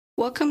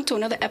Welcome to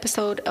another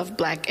episode of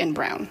Black and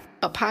Brown,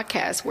 a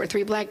podcast where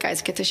three black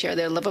guys get to share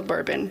their love of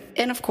bourbon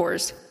and, of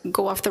course,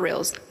 go off the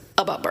rails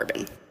about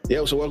bourbon.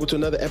 Yo, so welcome to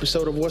another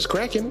episode of What's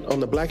Cracking on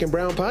the Black and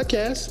Brown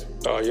podcast.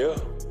 Oh, yeah.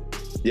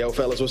 Yo,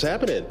 fellas, what's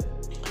happening?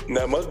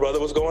 Not much,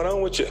 brother. What's going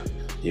on with you?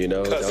 You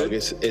know, dog,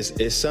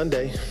 it's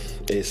Sunday.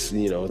 It's,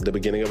 the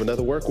beginning of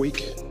another work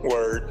week.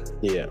 Word.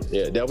 Yeah.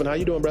 Delvin, how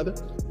you doing, brother?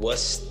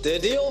 What's the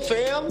deal,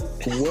 fam?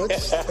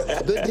 What's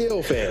the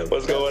deal, fam?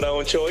 What's going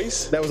on,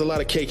 Choice? That was a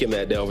lot of cake in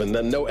that, Delvin.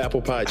 No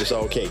apple pie, just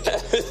all cake.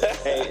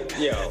 Hey,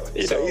 yo.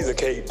 So he's a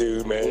cake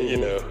dude, man,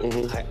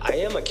 I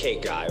am a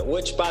cake guy,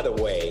 which, by the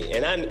way,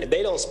 and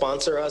they don't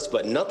sponsor us,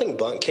 but Nothing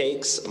Bundt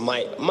Cakes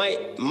might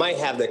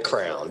have the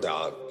crown,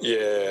 dog.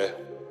 Yeah.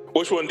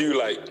 Which one do you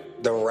like?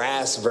 The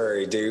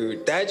raspberry,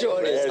 dude. That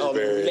joint is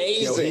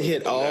amazing. Yo, he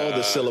hit all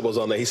the syllables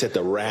on there. He said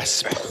the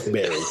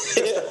raspberry.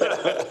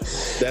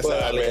 That's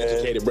a highly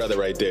educated brother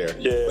right there.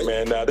 Yeah,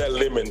 man. Now that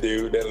lemon,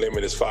 dude, that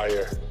lemon is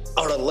fire.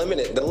 Oh, the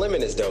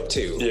lemon is dope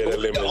too. Yeah, the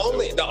lemon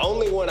is dope. The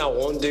only one I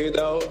won't do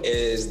though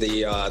is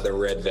the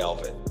red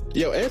velvet.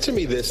 Yo, answer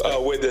me this.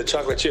 With the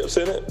chocolate chips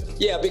in it?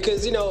 Yeah,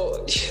 because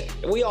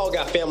we all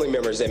got family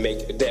members that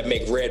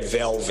make red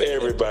velvet.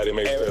 Everybody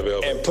makes red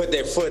velvet and put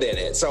their foot in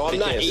it. So I'm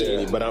not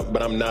eating. But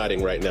I'm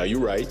nodding right now. You're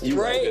right.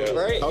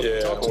 Right. Tell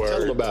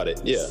them about it.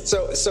 Yeah.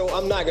 So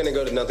I'm not gonna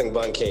go to Nothing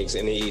Bundt Cakes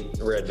and eat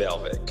red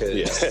velvet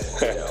because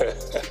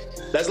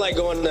that's like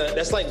going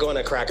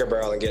to Cracker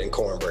Barrel and getting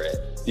cornbread.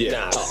 Yeah.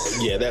 Nah.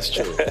 Yeah, that's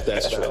true.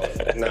 That's true.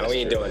 No, we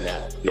ain't doing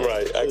that. Yeah.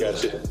 Right, I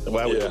got you.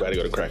 Why would anybody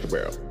go to Cracker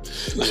Barrel?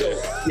 So,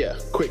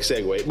 quick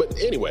segue. But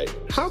anyway,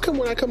 how come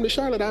when I come to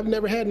Charlotte, I've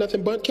never had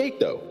Nothing Bundt Cake,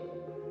 though?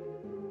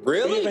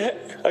 Really? You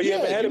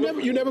haven't had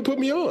it? You never put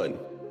me on.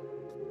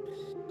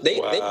 They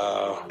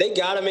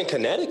got them in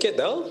Connecticut,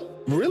 though.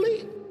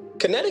 Really?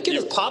 Connecticut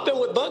is popping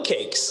with Bundt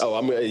Cakes. Oh,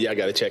 I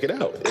got to check it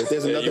out. If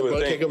there's another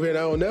Bundt Cake over here, I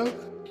don't know.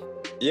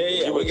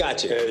 Yeah, we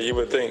got you. Yeah, you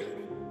would think.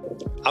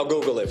 I'll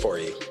Google it for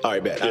you. All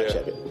right, bet. I'll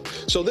check it.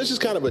 So this is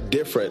kind of a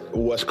different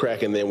What's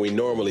Cracking than we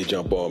normally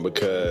jump on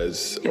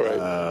because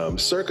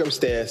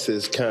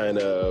circumstances kind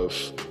of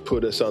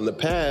put us on the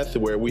path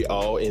where we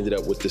all ended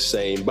up with the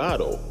same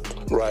bottle.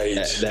 Right.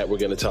 That we're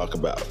going to talk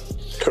about.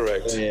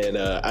 Correct. And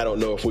I don't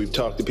know if we've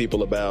talked to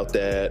people about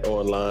that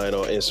online,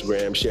 on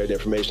Instagram, shared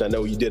information. I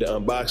know you did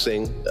an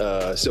unboxing,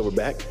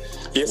 Silverback.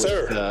 Yes,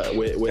 sir.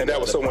 And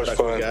that was so much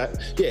fun. Yeah,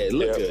 it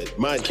looked good.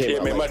 Mine came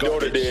out man, like my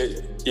daughter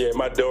did. Yeah,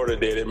 my daughter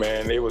did it,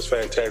 man. It was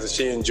fantastic.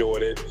 She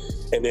enjoyed it.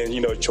 And then,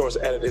 Choice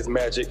added his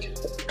magic.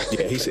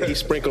 Yeah, he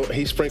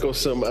sprinkled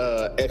some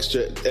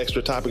extra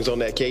toppings on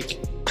that cake.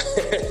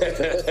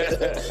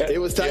 It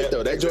was tight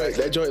though. That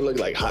joint looked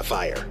like hot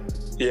fire.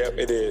 Yeah,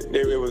 it did.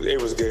 It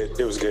was good.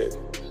 It was good.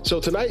 So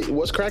tonight,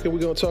 What's Cracking? We're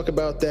going to talk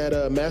about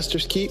that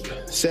Master's Keep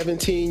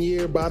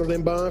 17-year bottled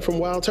in bond from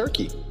Wild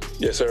Turkey.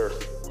 Yes, sir.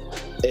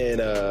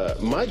 And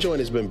my joint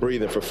has been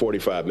breathing for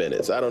 45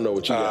 minutes. I don't know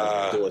what you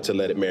guys are doing to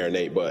let it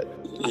marinate, but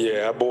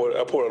yeah, I poured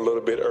a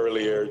little bit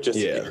earlier just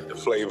to get the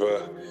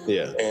flavor.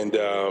 Yeah, and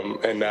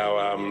now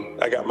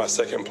I got my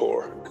second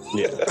pour.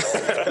 Yeah,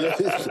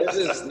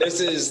 this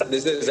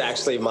is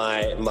actually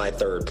my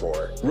third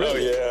pour.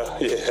 Really? Oh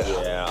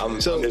yeah. I'm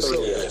so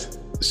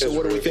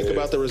what do we think good.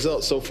 about the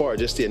results so far?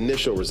 Just the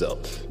initial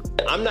results.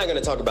 I'm not going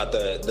to talk about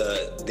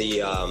the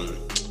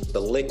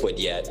liquid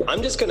yet.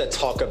 I'm just going to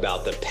talk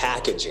about the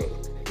packaging.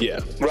 Yeah.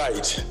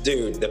 Right.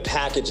 Dude, the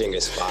packaging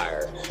is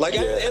fire.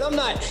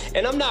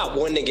 I'm not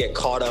one to get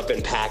caught up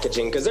in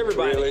packaging because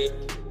everybody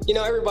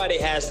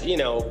has,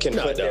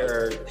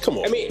 Come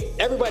on. I mean,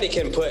 everybody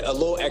can put a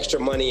little extra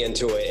money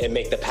into it and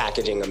make the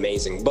packaging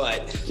amazing,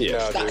 but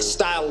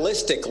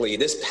stylistically,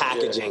 this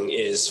packaging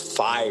is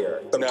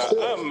fire.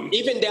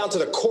 Even down to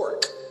the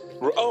cork.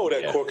 Oh,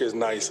 that cork is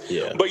nice.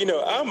 Yeah. But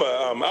I'm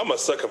a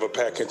sucker for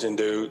packaging,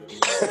 dude.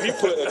 If you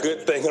put a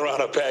good thing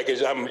around a package,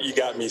 you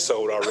got me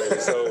sold already.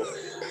 So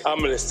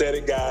I'm an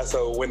aesthetic guy.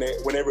 So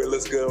whenever it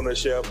looks good on the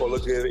shelf or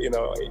look good,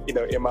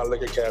 in my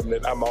liquor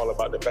cabinet, I'm all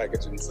about the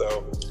packaging.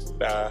 So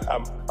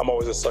I'm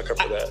always a sucker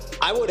for that.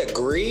 I would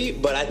agree,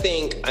 but I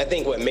think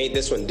what made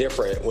this one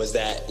different was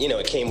that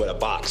it came with a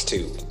box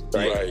too.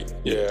 Right.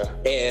 Yeah.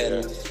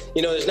 And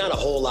there's not a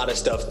whole lot of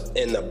stuff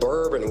in the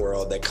bourbon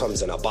world that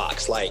comes in a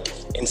box. Like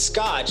in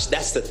Scotch,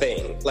 that's the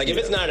thing. Like if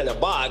it's not in a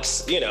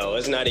box,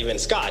 it's not even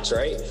Scotch,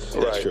 right?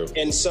 That's true.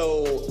 And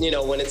so,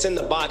 when it's in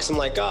the box, I'm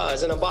like,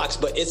 it's in a box.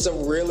 But it's a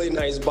really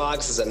nice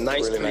box. It's a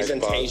nice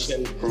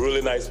presentation.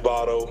 Really nice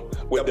bottle.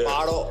 With the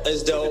bottle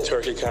is dope. The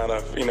turkey kind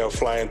of,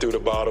 flying through the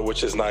bottle,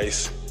 which is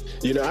nice.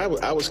 I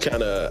was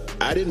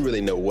I didn't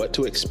really know what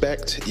to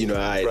expect.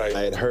 I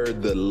had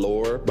heard the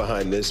lore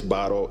behind this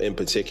bottle in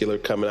particular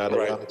coming out of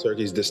Wild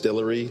Turkey's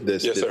distillery,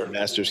 this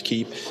Master's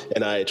Keep,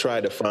 and I had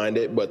tried to find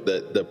it, but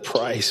the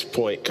price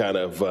point kind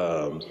of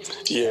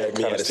had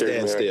me at a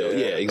standstill.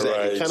 Yeah,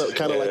 exactly. Right.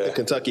 Kind of like the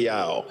Kentucky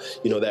Owl,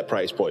 that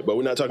price point. But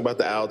we're not talking about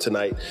the Owl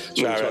tonight.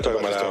 So we're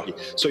talking about turkey.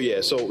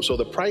 So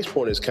the price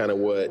point is kind of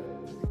what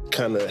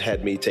kind of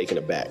had me taken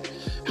aback.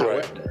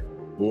 However,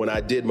 when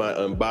I did my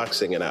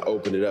unboxing and I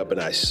opened it up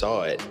and I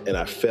saw it and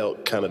I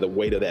felt kind of the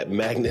weight of that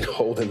magnet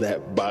holding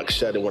that box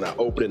shut, and when I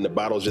opened it and the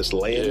bottle's just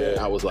laying there,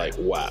 I was like,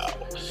 wow.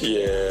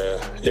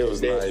 Yeah, it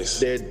was nice.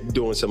 They're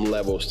doing some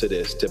levels to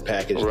this to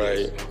package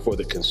this for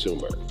the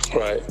consumer.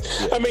 Right.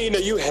 Yeah. I mean,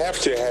 you have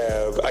to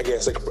have, I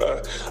guess,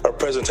 a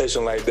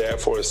presentation like that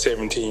for a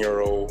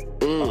 17-year-old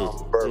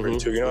bourbon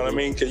too. You know what I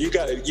mean? Because you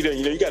got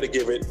to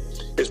give it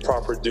its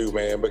proper due,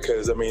 man.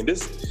 Because I mean,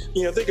 this,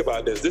 think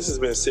about this. This has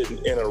been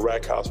sitting in a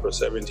rack house for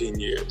 17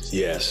 years.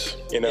 Yes.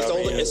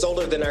 It's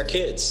older than our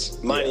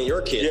kids. Mine and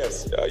your kids.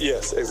 Yes.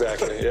 Yes.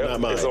 Exactly. Yeah.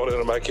 Not mine. It's older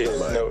than my kids.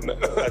 No,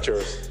 not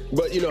yours.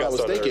 But I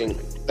was thinking,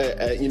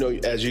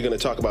 as you're going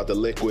to talk about the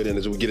liquid, and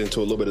as we get into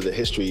a little bit of the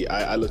history,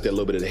 I looked at a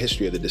little bit of the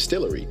history of the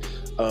distillery.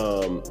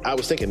 I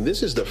was thinking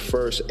this is the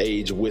first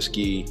age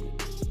whiskey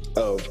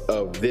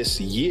of this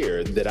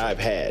year that I've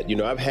had.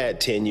 I've had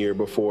 10-year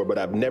before, but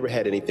I've never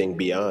had anything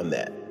beyond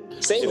that.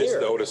 Same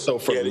here. So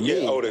for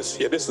me, Otis.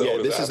 Yeah, this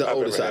is the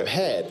oldest I've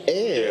had,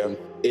 and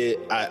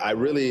I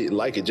really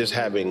like it. Just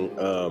having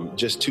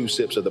just 2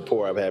 sips of the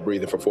pour I've had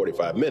breathing for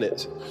 45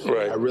 minutes.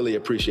 Right. I really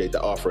appreciate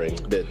the offering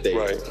that they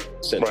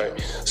sent. Right.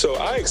 So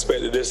I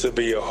expected this to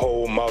be a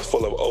whole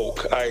mouthful of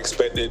oak. I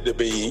expected it to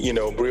be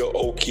real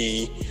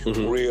oaky,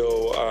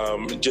 real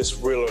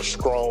just real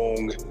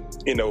strong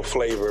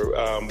flavor.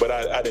 But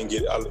I didn't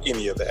get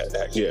any of that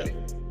actually. Yeah.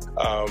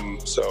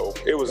 So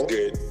it was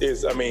good.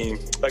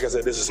 Like I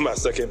said, this is my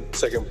second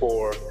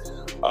pour.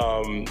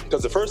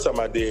 Because the first time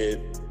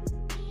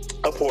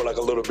I poured like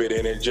a little bit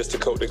in it just to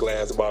coat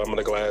the bottom of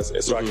the glass,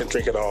 and so I can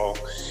drink it all.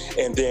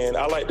 And then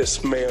I like to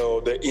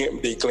smell the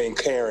empty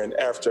Glencairn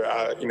after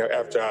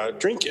I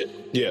drink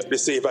it. Yeah. To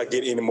see if I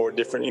get any more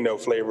different,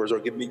 flavors or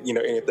get,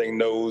 anything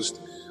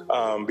nosed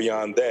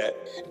beyond that.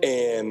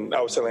 And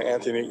I was telling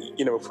Anthony,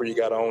 before you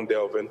got on,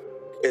 Delvin,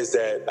 is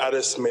that I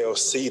just smell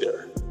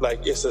cedar.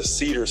 Like it's a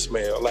cedar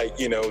smell. Like,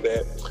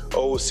 that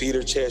old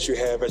cedar chest you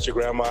have at your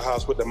grandma's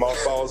house with the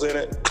mothballs in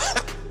it.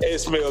 It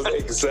smells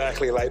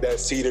exactly like that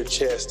cedar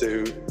chest,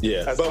 dude.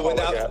 Yeah. But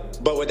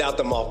without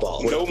the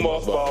mothballs. No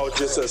mothballs,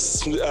 just a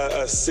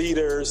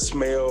cedar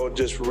smell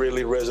just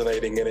really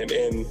resonating in it.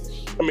 And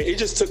it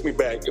just took me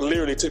back. It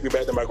literally took me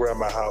back to my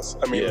grandma's house.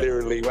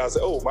 Literally, I was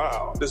like, oh,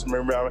 wow. This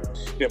remember,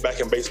 back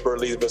in Batesburg,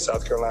 Elizabeth,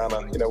 South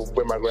Carolina,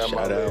 where my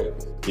grandma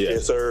lived. Yeah.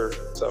 Yes, sir.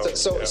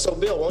 So,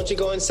 Bill, why don't you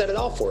go ahead and set it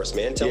off for us,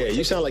 man?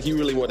 You sound like you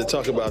really want to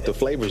talk about the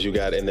flavors you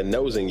got and the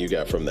nosing you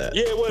got from that.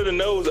 Yeah, well, the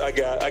nose I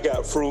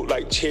got fruit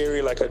like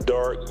cherry, like a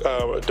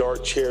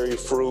dark cherry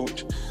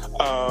fruit,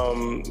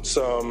 some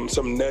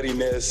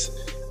nuttiness.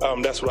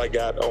 That's what I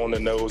got on the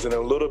nose, and a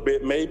little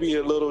bit, maybe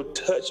a little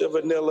touch of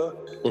vanilla.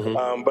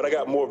 But I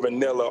got more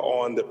vanilla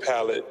on the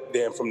palate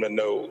than from the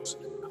nose.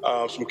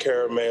 Some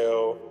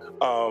caramel.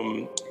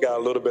 Got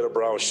a little bit of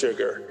brown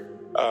sugar.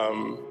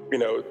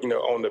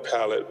 On the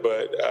palate,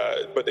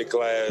 but the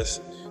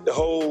glass, the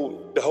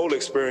whole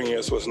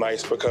experience was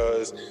nice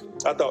because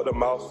I thought the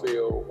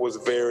mouthfeel was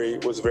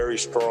very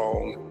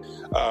strong.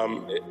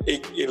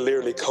 It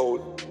literally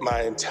coated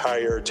my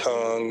entire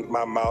tongue,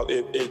 my mouth.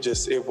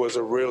 It was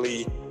a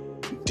really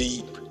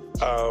deep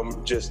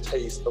just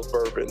taste of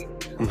bourbon.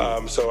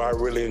 So I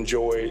really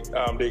enjoyed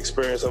the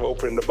experience of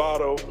opening the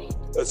bottle,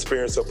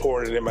 experience of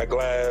pouring it in my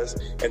glass,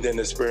 and then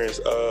the experience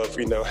of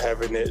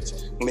having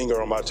it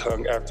linger on my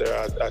tongue after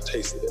I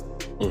tasted it.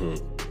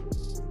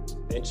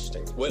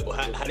 Interesting.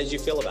 How did you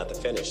feel about the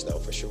finish, though?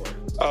 For sure.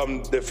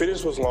 The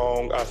finish was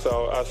long. I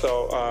felt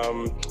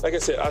like I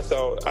said, I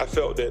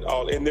felt it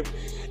all, and it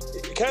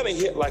kind of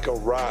hit like a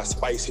rye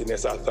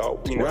spiciness. I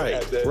thought,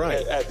 at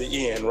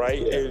the end,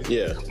 right?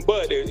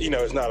 But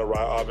it's not a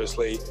rye,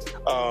 obviously.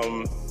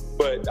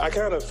 But I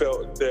kind of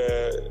felt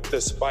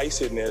the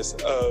spiciness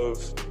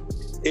of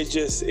it.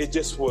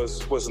 Just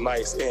was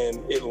nice,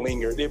 and it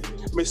lingered.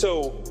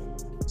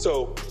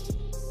 So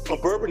a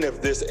bourbon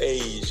of this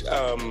age,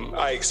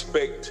 I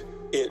expect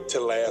it to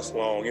last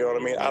long. You know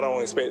what I mean? I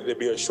don't expect it to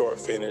be a short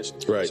finish.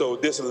 Right. So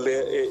this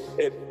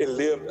it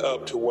lived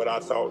up to what I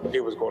thought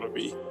it was going to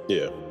be.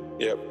 Yeah.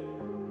 Yep.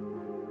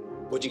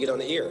 What'd you get on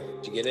the ear?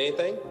 Did you get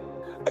anything?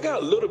 I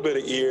got a little bit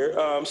of ear.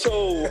 A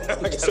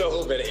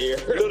little bit of ear.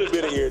 A little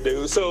bit of ear,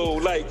 dude. So,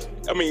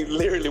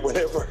 literally,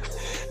 whenever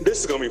this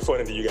is gonna be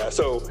funny to you guys.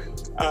 So,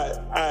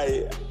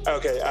 I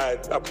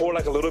poured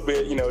like a little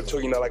bit,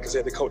 to like I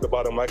said, to coat the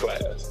bottom of my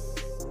glass.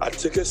 I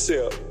took a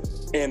sip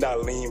and I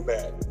leaned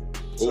back.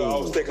 So I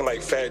was thinking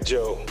like Fat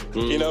Joe.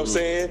 You know what I'm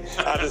saying?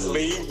 I just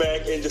leaned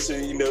back and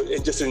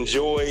just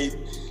enjoyed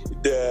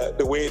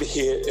the way it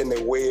hit and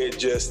the way it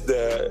just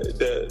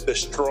the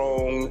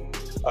strong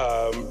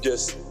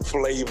just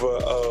flavor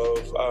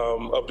of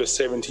the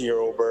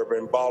 17-year-old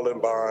bourbon, Ball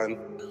 & Bond.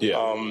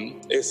 Yeah.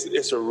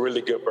 It's a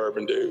really good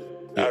bourbon, dude.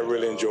 Yeah. I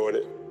really enjoyed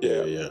it.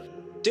 Yeah.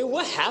 Dude,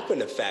 what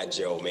happened to Fat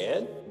Joe,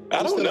 man?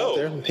 I don't know.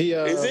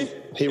 Is he?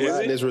 He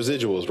riding his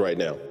residuals right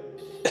now.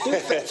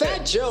 Dude,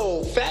 Fat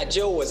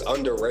Joe was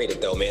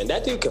underrated though, man.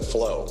 That dude could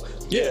flow.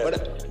 Yeah.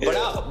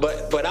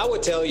 But I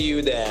would tell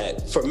you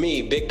that for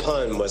me, Big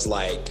Pun was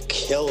like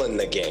killing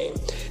the game.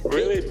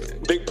 Really?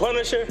 Big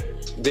Punisher?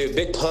 Dude,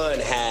 Big Pun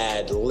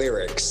had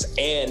lyrics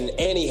and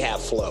he had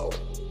flow.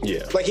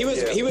 Yeah, like he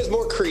was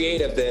more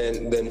creative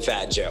than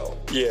Fat Joe.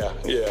 Yeah,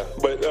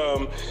 but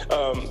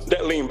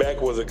that Lean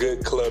Back was a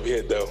good club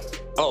hit though.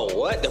 Oh,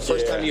 what? The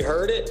first time you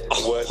heard it?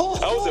 What?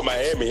 I was in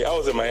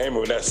Miami.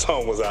 when that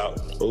song was out.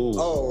 Ooh.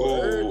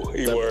 Oh,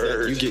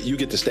 word. You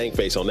get the stank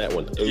face on that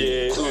one. Ooh.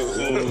 Yeah,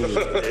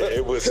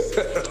 it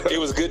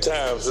was good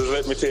times.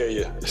 Let me tell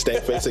you.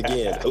 Stank face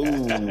again.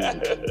 Ooh.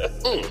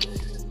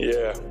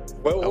 Yeah.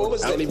 What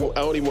was I don't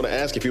even want to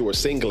ask if you were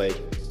single.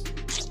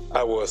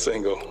 I was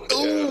single.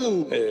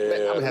 Ooh.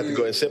 Yeah. I'm gonna have to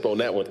go ahead and sip on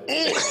that one. God.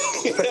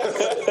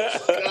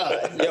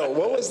 Yo,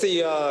 what was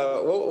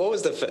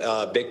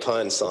the Big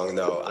Pun song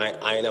though?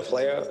 I ain't a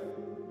player.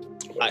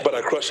 But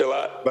I crush a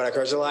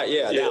lot.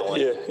 Yeah, that one.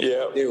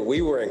 Yeah. Dude,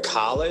 we were in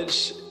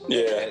college.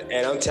 Yeah.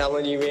 And I'm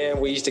telling you, man,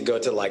 we used to go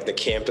to like the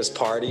campus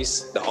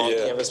parties, the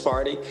on-campus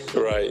party.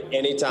 Right.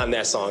 Anytime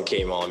that song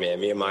came on,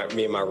 man, me and my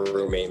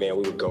roommate, man,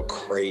 we would go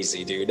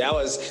crazy, dude. That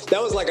was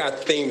like our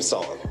theme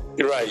song.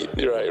 Right.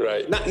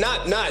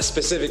 Not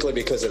specifically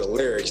because of the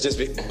lyrics,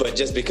 but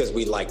just because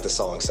we like the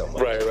song so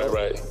much. Right.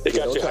 It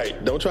got you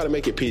hyped. Don't try to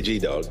make it PG,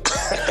 dog.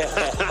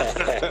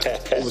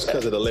 It was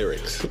because of the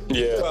lyrics.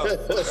 Yeah.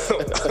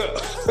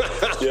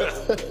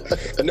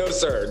 Yeah. No,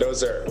 sir.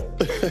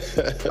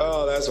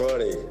 Oh, that's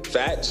funny.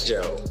 Fat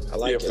Joe. I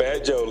like it.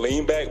 Fat Joe.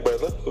 Lean back,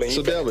 brother.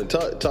 So, Delvin,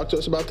 talk to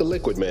us about the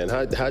liquid, man.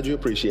 How'd you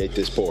appreciate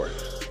this pour?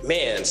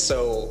 Man,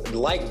 so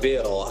like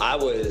Bill, I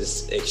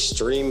was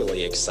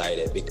extremely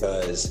excited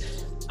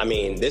because, I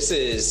mean, this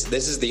would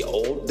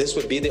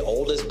be the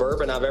oldest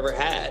bourbon I've ever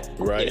had.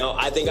 Right. You know,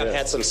 I think I've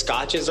had some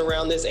scotches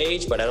around this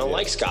age, but I don't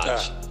like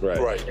scotch.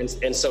 Right.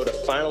 And so to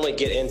finally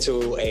get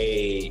into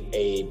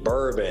a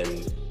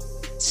bourbon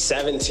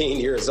 17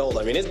 years old,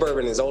 I mean, this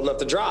bourbon is old enough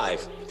to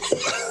drive.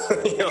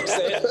 You know what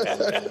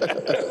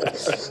I'm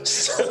saying?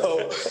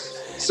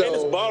 So and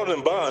it's bottled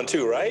in bond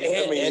too, right?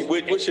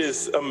 Which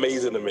is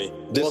amazing to me.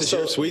 This is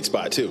your sweet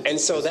spot too. And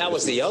so that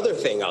was the other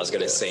thing I was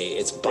going to say.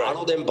 It's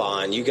bottled in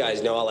bond. You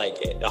guys know I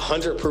like it.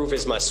 100 proof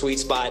is my sweet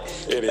spot.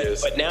 It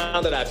is. But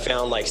now that I've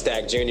found like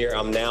Stack Jr.,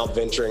 I'm now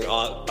venturing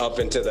up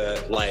into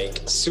the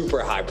like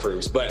super high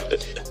proofs. But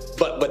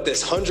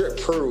this 100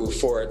 proof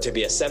for it to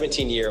be a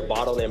 17-year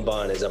bottled in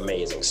bond is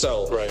amazing.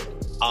 So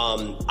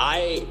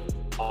I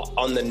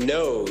on the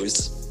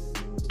nose,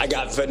 I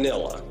got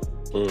vanilla.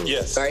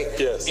 Yes. Right?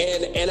 Yes.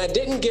 And I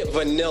didn't get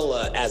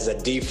vanilla as a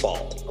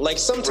default. Like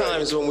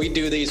sometimes when we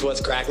do these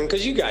What's Cracking,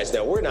 because you guys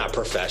know we're not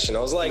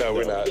professionals. Like no,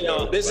 we're not. You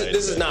know, this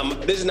is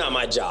not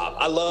my job.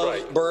 I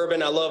love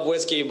bourbon, I love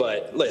whiskey,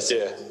 but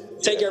listen.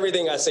 Take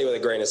everything I say with a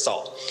grain of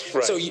salt.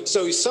 Right.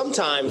 So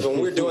sometimes when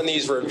we're doing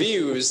these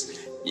reviews,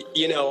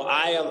 you know,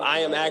 I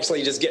am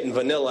actually just getting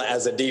vanilla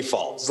as a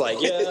default. It's like,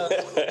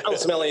 I don't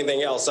smell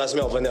anything else. I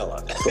smell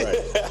vanilla.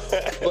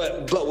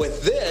 Right. But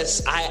with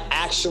this, I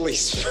actually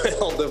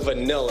smell the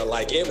vanilla.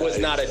 Like it was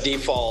not a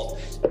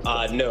default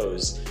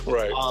nose.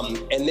 Right.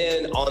 And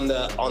then on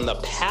the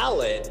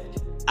palate,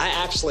 I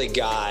actually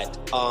got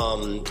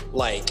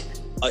like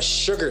a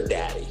sugar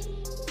daddy.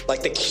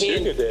 Like the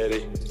candy. Sugar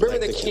daddy.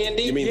 Remember the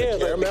candy? You mean the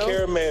caramel? Like the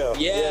caramel.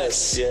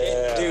 Yes.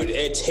 Yeah. Dude,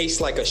 it tastes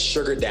like a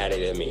sugar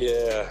daddy to me.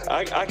 Yeah.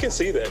 I can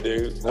see that,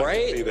 dude. Right?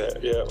 I can see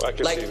that. Yeah, I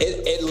can see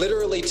that. It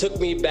literally took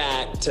me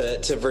back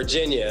to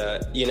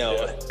Virginia, you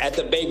know, at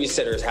the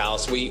babysitter's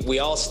house. We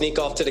all sneak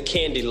off to the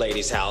candy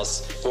lady's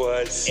house.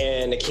 What?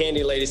 And the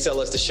candy lady sell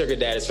us the sugar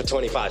daddies for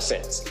 25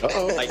 cents.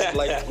 Uh-oh.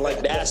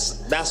 Like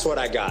that's what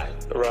I got.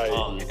 Right.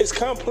 It's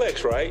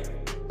complex, right?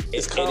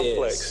 It's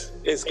complex.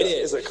 It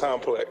is a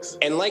complex.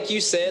 And like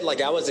you said,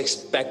 like I was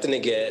expecting to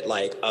get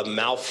like a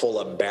mouthful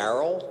of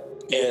barrel,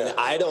 and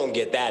I don't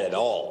get that at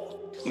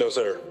all. No,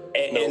 sir.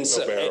 No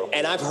barrel.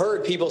 And I've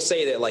heard people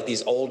say that like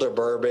these older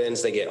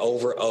bourbons, they get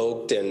over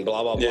oaked and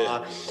blah, blah,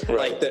 blah.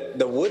 Right. Like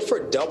the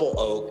Woodford Double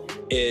Oak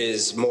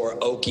is more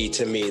oaky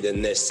to me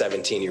than this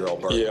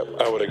 17-year-old bourbon. Yep,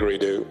 I would agree,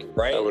 dude.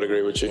 Right? I would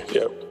agree with you.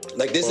 Yep.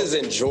 Like this is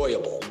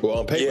enjoyable. Well,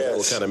 on paper, that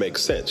will kind of make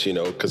sense, you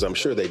know, because I'm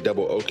sure they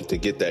double oak it to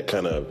get that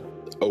kind of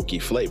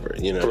oaky flavor,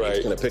 you know,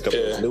 right? Kind of pick up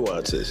those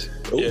nuances.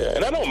 Ooh. Yeah,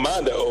 and I don't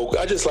mind the oak.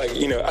 I just like,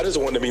 you know, I just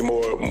want to be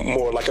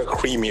more like a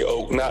creamy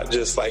oak, not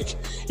just like,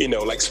 you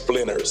know, like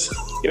splinters.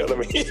 You know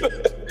what I mean?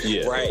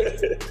 Yeah. Right.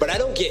 But I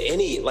don't get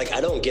I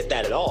don't get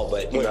that at all.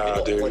 But when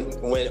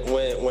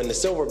the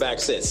Silverback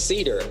says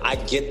cedar, I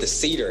get the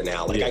cedar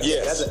now. Like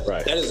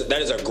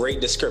that is a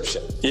great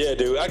description. Yeah,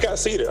 dude. I got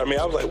cedar. I mean,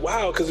 I was like,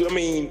 wow, because I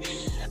mean,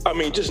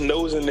 just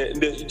nosing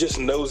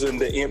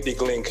the empty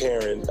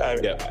Glencairn. I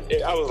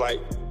was like,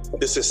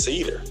 this is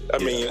cedar. I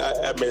mean,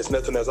 it's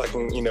nothing else I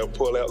can, you know,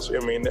 pull out.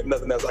 I mean,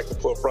 nothing else I can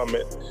pull from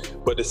it,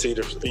 but the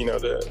cedar, you know,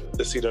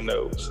 the cedar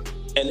nose.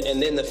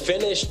 And then the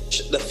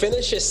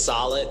finish is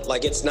solid.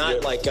 Like it's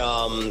not like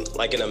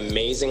an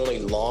amazingly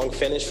long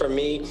finish for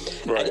me.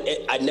 Right.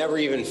 I never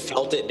even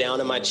felt it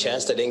down in my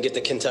chest. I didn't get the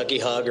Kentucky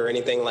hug or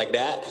anything like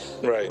that.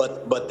 Right.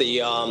 But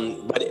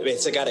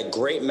it's got a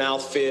great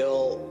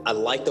mouthfeel. I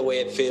like the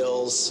way it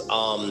feels.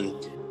 I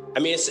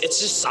mean, it's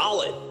just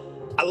solid.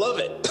 I love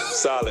it.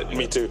 Solid.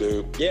 Me too,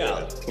 dude.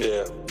 Yeah.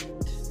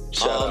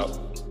 Shout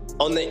out.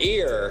 on the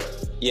ear,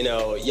 you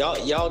know,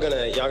 y'all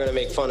gonna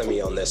make fun of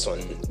me on this one.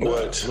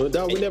 What? Well,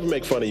 dog, we never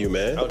make fun of you,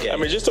 man. Okay. I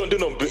mean, just don't do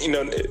no more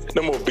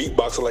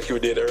beatboxing like you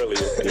did earlier.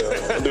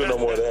 Don't do no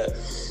more of that.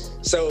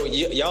 So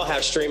y'all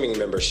have streaming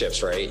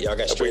memberships, right? Y'all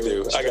got streaming.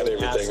 We do. I got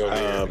everything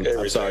on here.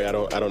 I'm sorry, I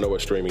don't know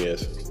what streaming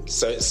is.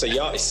 So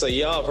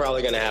y'all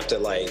probably gonna have to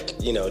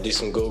do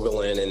some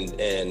Googling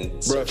and.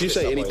 Bro, if you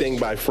say anything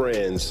by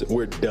Friends,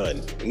 we're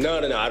done. No,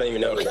 I don't even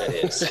know who that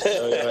is.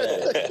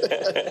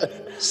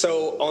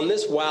 So on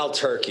this Wild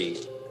Turkey,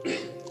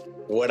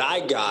 what I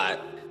got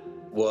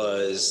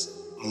was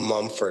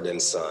Mumford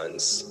and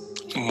Sons.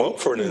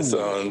 Mumford and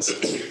Sons.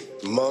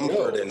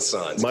 Mumford and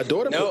Sons. My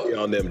daughter put me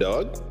on them,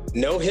 dog.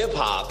 No hip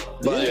hop,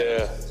 but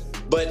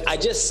But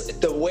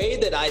the way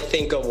that I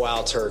think of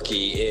Wild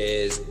Turkey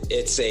is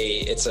it's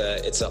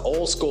an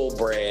old school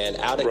brand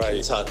out of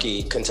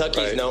Kentucky.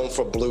 Kentucky's known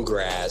for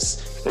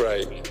bluegrass.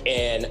 Right.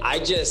 And I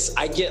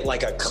get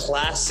like a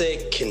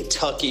classic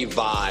Kentucky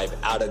vibe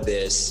out of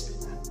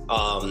this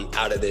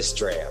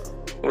dram.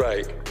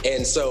 Right.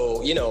 And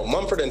so,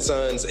 Mumford and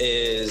Sons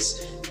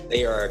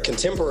they are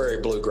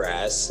contemporary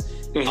bluegrass.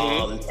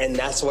 Mm-hmm. And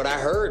that's what I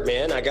heard,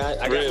 man. I got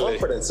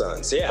Mumford and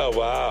Sons. Yeah. Oh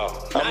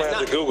wow. I'm gonna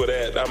have to Google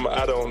that.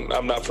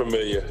 I'm not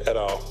familiar at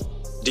all.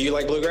 Do you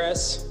like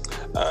bluegrass?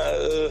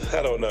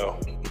 I don't know.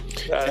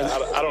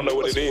 I don't know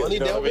what it is. You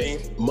know what I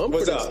mean?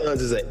 Mumford and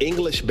Sons is an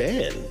English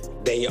band.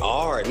 They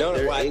are.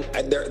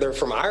 They're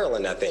from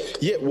Ireland, I think.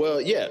 Yeah, well,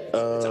 yeah.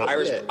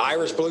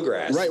 Irish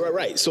bluegrass.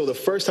 Right. So the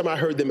first time I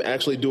heard them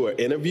actually do an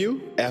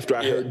interview, after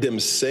I heard them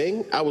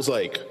sing, I was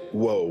like,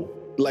 whoa.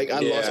 Like I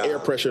lost air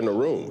pressure in the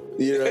room.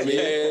 You know what I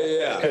mean?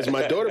 Yeah. Because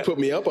my daughter put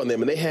me up on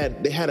them, and they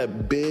had a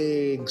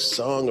big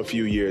song a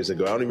few years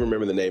ago. I don't even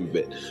remember the name of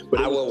it. But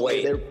I Will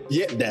Wait.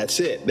 That's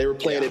it. They were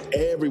playing it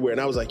everywhere,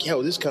 and I was like,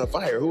 "Yo, this is kind of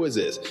fire. Who is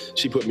this?"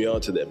 She put me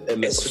on to them,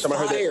 and the first time I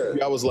heard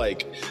that, I was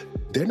like,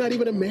 "They're not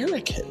even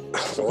American."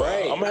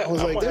 Right. I'm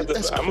gonna have to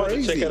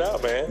check it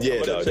out, man.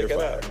 Yeah, dog, check it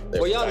out.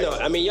 Well,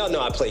 y'all know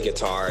I play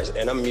guitars,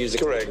 and I'm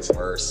musically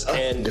diverse.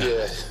 And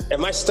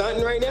am I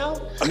stunting right now?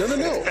 No.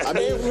 I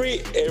mean,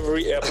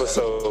 every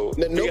episode.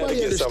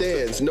 Nobody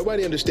understands. Something.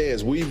 Nobody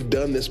understands. We've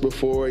done this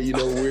before. We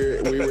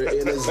were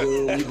in a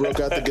Zoom. We broke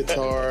out the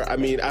guitar. I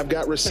mean, I've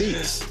got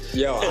receipts.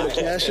 Yo, I'm gonna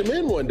cash them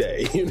in one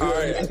day. All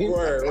right,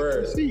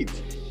 word.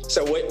 Receipts.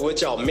 So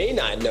what y'all may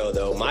not know,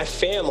 though, my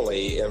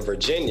family in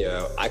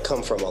Virginia, I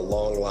come from a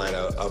long line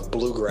of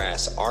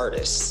bluegrass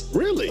artists.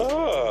 Really?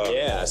 Oh.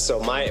 Yeah. So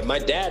my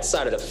dad's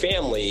side of the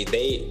family,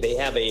 they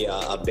have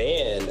a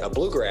band, a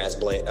bluegrass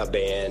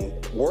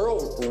band,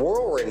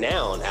 world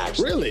renowned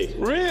actually.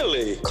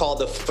 Really? Called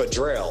the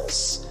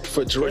Fodrells.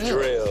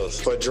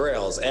 Fodrells.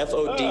 Fodrells.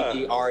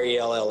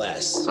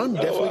 I'm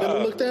definitely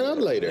gonna look that up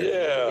later.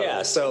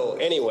 Yeah. So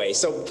anyway,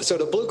 so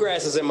the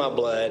bluegrass is in my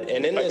blood,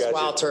 and in this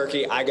Wild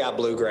Turkey, I got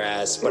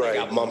bluegrass, but I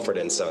got Mumford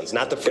and Sons,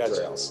 not the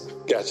Fodrells.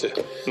 Gotcha.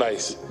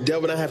 Nice.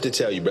 Delvin, I have to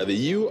tell you, brother,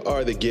 you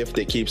are the gift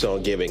that keeps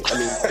on giving. I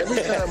mean,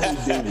 every time we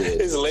do this,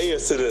 there's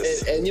layers to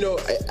this. And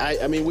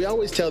I mean, we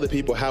always tell the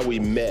people how we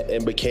met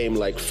and became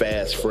like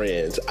fast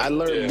friends. I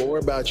learn more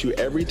about you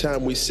every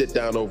time we sit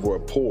down over a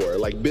pour.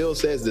 Like Bill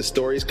says, the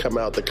stories come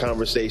out, the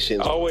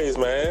conversations. Always,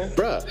 man.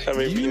 Bruh, I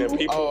mean,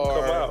 people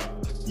come out.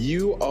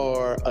 You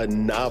are a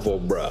novel,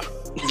 bruh.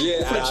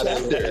 Yeah,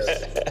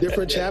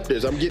 different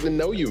chapters. I'm getting to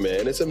know you,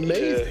 man. It's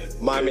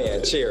amazing. My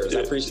man, cheers.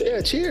 I appreciate it.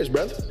 Yeah, cheers,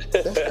 brother.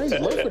 That's crazy.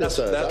 Mumford and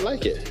Sons. I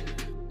like it.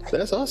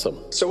 That's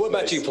awesome. So what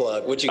about you,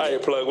 Plug? What you got? All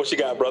right, Plug. What you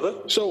got, brother?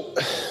 So,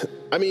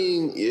 I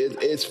mean,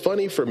 it's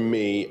funny for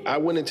me. I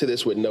went into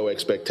this with no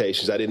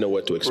expectations. I didn't know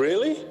what to expect.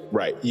 Really?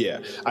 Right,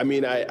 yeah. I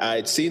mean,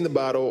 I'd seen the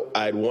bottle.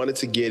 I'd wanted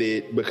to get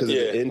it because of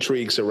the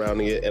intrigue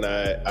surrounding it, and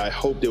I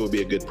hoped it would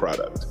be a good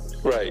product.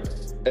 Right.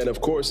 And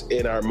of course,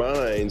 in our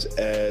minds,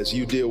 as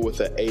you deal with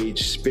an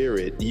aged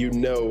spirit,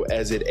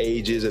 as it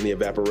ages and the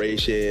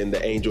evaporation,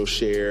 the angel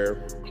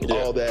share,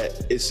 all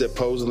that is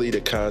supposedly to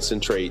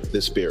concentrate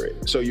the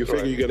spirit. So you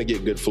figure you're going to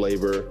get good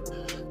flavor.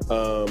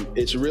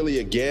 It's really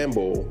a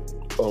gamble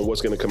on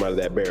what's going to come out of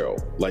that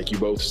barrel. Like you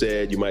both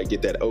said, you might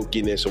get that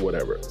oakiness or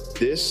whatever.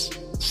 This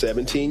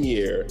 17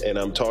 year, and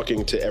I'm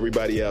talking to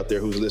everybody out there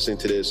who's listening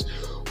to this,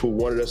 who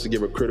wanted us to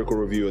give a critical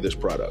review of this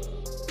product.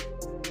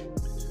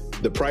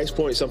 The price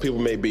point, some people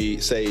may be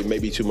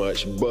too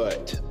much,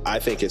 but I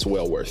think it's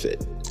well worth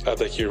it. I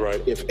think you're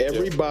right. If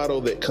every bottle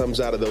that comes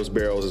out of those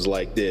barrels is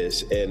like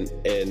this, and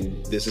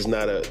this is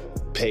not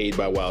paid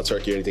by Wild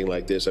Turkey or anything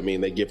like this. I mean,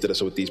 they gifted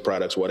us with these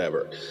products,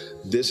 whatever.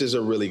 This is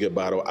a really good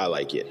bottle. I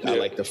like it. I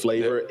like the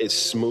flavor. It's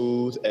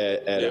smooth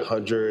at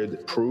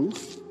 100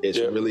 proof. It's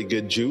really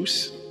good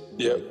juice.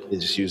 Yep. They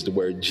just used the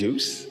word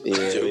juice. You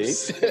know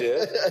juice. What I mean?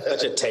 Yeah.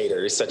 Such a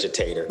tater. He's such a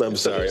tater. I'm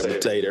sorry, I'm a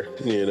tater.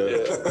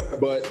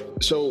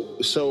 But so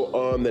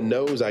on the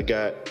nose, I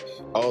got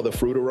all the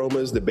fruit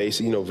aromas, the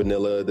basic,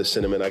 vanilla, the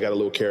cinnamon. I got a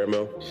little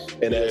caramel.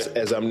 And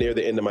as I'm near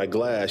the end of my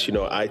glass,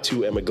 I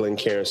too am a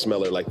Glencairn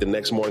smeller. Like the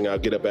next morning, I'll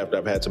get up after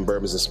I've had some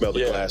bourbons and smell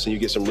the glass, and you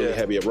get some really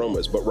heavy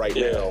aromas. But right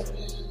now,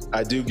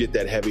 I do get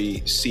that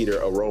heavy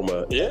cedar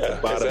aroma at the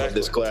bottom of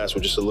this glass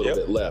with just a little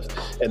bit left.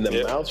 And the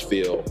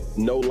mouthfeel,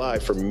 no lie,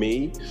 for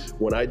me,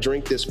 when I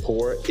drink this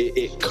pour,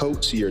 it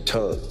coats your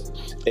tongue.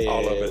 And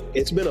all of it.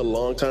 It's been a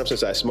long time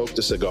since I smoked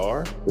a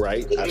cigar,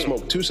 right? I've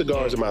smoked 2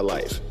 cigars in my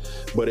life,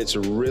 but it's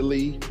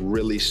really,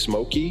 really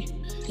smoky.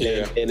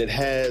 And it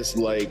has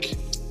like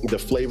the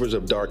flavors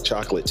of dark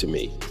chocolate to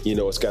me. You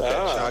know, it's got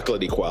that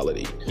chocolatey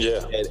quality.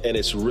 Yeah. And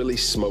it's really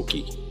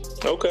smoky.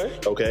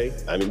 Okay.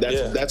 I mean,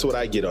 that's what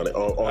I get on it,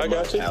 on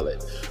my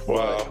palate.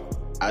 Wow.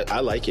 But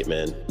I like it,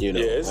 man. You know,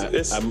 it's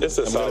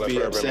a solid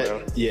bourbon,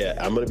 man. Yeah,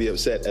 I'm going to be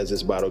upset as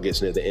this bottle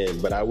gets near the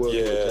end, but I will do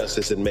it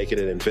justice and make it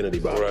an infinity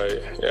bottle.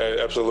 Right. Yeah,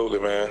 absolutely,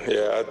 man.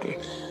 Yeah,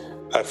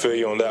 I feel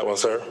you on that one,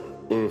 sir.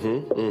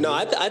 No,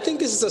 I think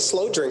this is a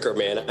slow drinker,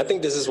 man. I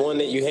think this is one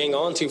that you hang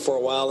on to for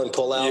a while and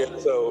pull out.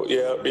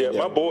 Yeah.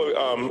 My boy,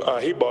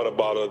 he bought a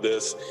bottle of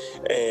this,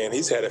 and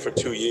he's had it for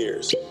 2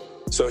 years.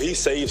 So he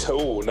saves,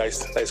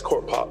 nice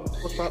cork pop.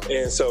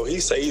 And so he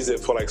saves it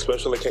for like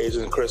special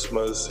occasions,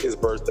 Christmas, his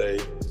birthday.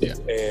 Yeah.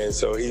 And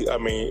so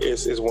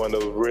it's one of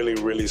those really,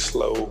 really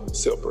slow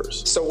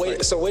sippers. So wait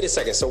a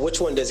second. So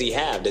which one does he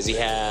have? Does he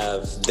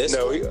have this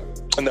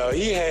one? No,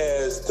 he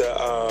has the,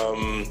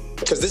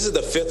 because this is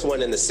the 5th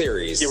one in the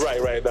series. You're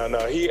right.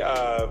 No, he,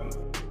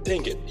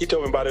 dang it. He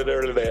told me about it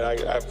earlier today.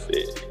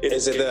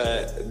 Is it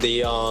the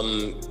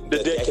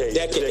decade?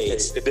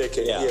 Decades. The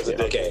decade. Yeah. He has a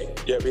decade. Okay.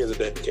 Yeah, he has a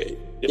decade.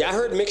 Yeah, I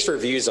heard mixed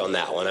reviews on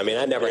that one. I mean,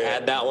 I never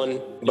had that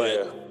one,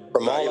 but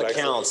from all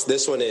accounts,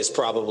 this one is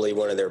probably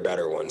one of their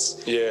better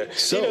ones. Yeah.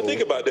 So,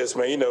 think about this,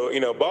 man.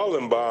 Bottle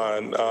and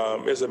Bond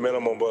is a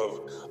minimum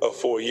of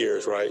 4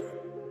 years, right?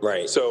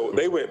 Right. So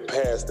they went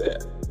past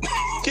that.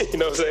 You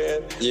know what I'm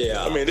saying?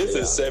 Yeah. I mean, this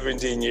is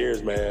 17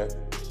 years, man.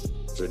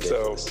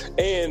 Ridiculous. So,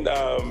 and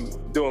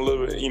doing a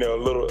little bit,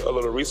 a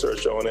little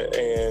research on it,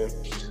 and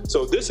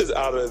so this is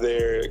out of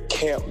their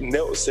Camp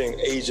Nelson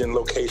Asian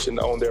location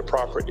on their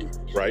property,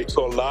 right?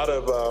 So a lot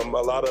of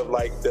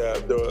like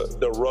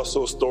the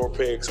Russell store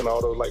picks and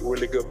all those like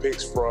really good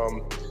picks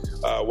from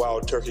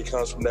Wild Turkey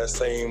comes from that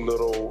same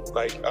little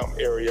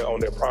area on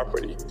their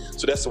property.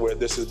 So that's where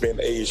this has been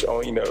aged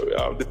on.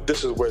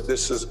 This is where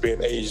this has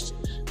been aged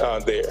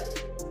there.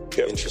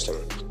 Yep. Interesting.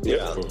 Yeah.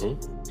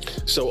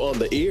 Mm-hmm. So on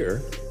the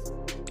ear.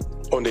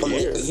 On the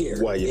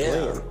ear. While you're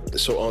playing.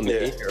 So on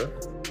the ear,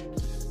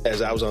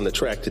 as I was on the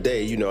track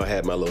today, I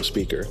had my little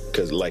speaker,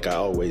 because like I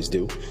always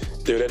do.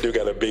 Dude, that dude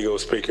got a big old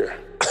speaker.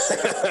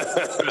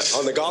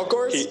 On the golf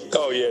course?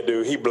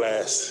 Dude, he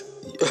blasts.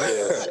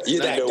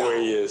 Yeah. I know where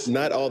he is.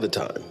 Not all the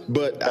time,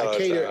 but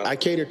I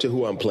cater to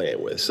who I'm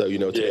playing with. So,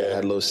 today I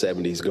had a little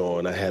 70s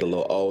going. I had a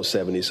little old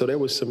 70s. So there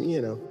was some,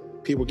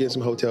 people getting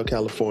some Hotel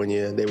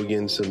California. They were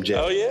getting some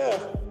jazz. Oh, yeah.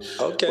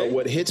 Okay. But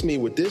what hits me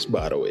with this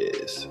bottle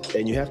is,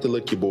 and you have to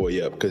look your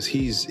boy up, because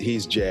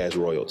he's jazz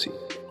royalty.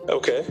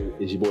 Okay.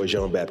 Is your boy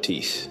Jean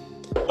Baptiste.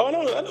 Oh,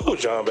 no, I know who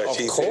Jean Baptiste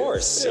is. Of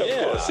course, Of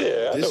course,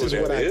 yeah. This is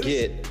what I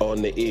get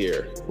on the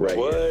ear right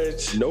here.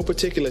 No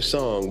particular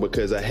song,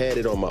 because I had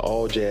it on my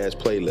all jazz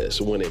playlist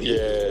when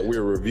we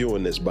were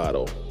reviewing this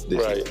bottle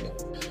this evening.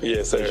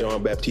 Yes, sir.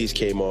 Jean Baptiste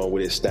came on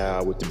with his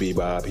style, with the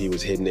bebop. He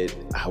was hitting it.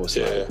 I was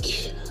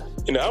like...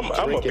 I'm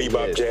a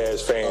bebop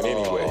jazz fan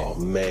anyway. Oh,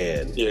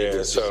 man. Yeah,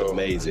 it's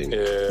amazing.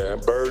 Yeah,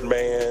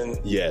 Birdman.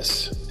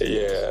 Yes.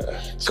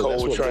 Yeah. So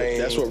Coltrane.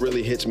 That's what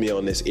really hits me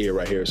on this ear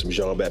right here, some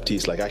Jean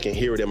Baptiste. Like, I can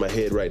hear it in my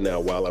head right now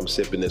while I'm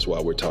sipping this,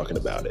 while we're talking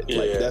about it. Yeah.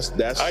 Like,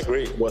 that's I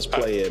agree. What's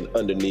playing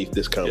underneath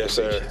this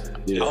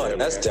conversation. Yes, sir.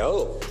 That's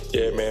dope.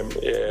 Yeah, man.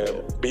 Yeah.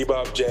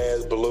 Bebop,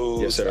 jazz,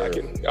 blues. Yes, sir.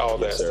 All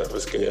that stuff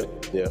is good.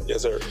 Yeah.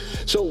 Yes, sir.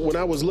 So when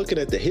I was looking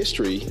at the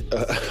history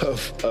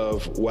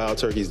of Wild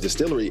Turkey's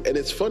distillery, and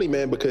it's funny,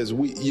 man, because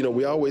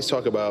we always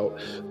talk about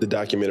the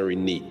documentary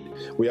Neat.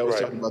 We always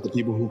talk about the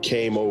people who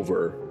came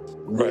over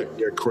with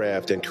their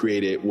craft and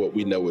created what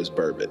we know as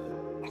bourbon.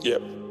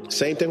 Yep.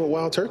 Same thing with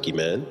Wild Turkey,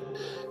 man.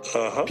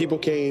 People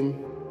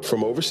came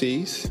from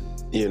overseas.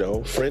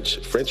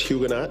 French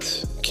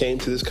Huguenots came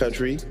to this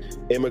country,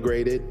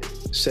 immigrated,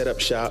 set up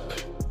shop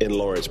in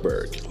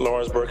Lawrenceburg,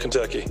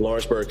 Kentucky.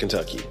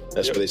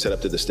 That's where they set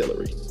up the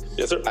distillery.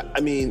 Yes, sir.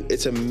 I mean,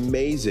 it's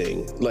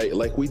amazing.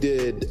 Like we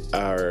did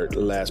our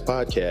last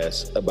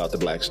podcast about the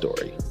Black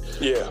Story.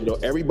 Yeah.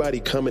 Everybody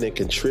coming and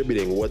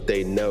contributing what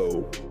they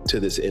know to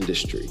this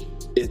industry.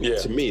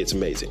 To me, it's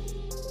amazing.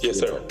 Yes,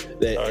 sir.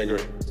 I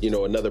agree.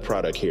 Another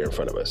product here in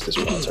front of us, this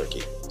Wild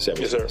Turkey.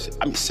 Yes, sir.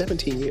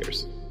 17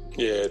 years.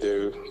 Yeah,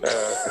 dude.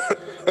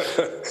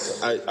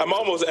 I'm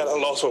almost at a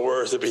loss for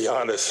words, to be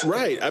honest.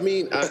 Right. I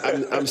mean,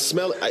 I'm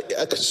smelling.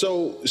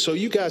 So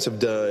you guys have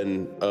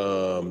done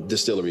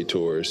distillery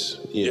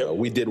tours.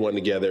 We did one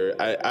together.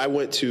 I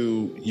went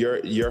to your.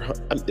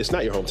 It's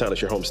not your hometown.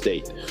 It's your home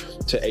state.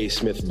 To A.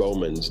 Smith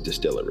Bowman's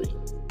distillery.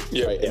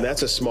 Yeah, right? And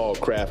that's a small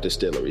craft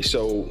distillery.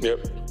 So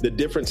the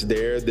difference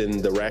there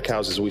than the rack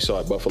houses we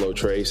saw at Buffalo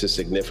Trace is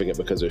significant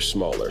because they're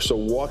smaller. So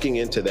walking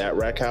into that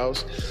rack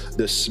house,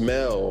 the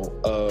smell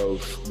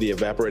of the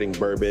evaporating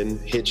bourbon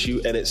hits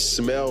you, and it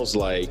smells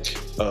like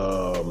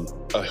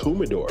a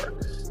humidor.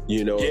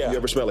 You know, if you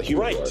ever smell a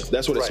humidor,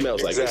 that's what it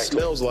smells like. Exactly. It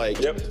smells like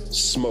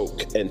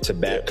smoke and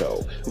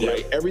tobacco,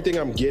 right? Everything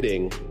I'm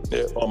getting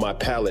on my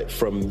palate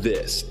from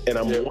this. And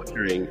I'm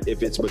wondering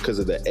if it's because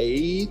of the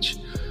age,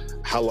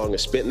 how long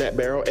it's spent in that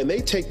barrel. And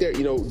they take their,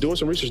 doing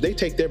some research, they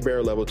take their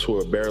barrel level to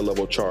a barrel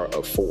level char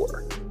of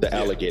 4, the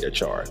alligator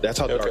char. That's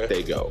how dark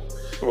they go.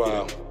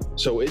 Wow.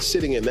 So it's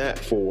sitting in that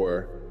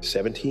for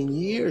 17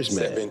 years,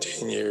 man.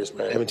 17 years,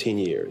 man. 17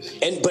 years.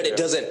 But it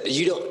doesn't,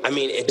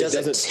 it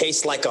doesn't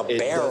taste like a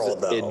barrel,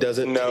 though. It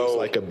doesn't taste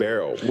like a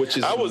barrel, which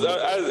is...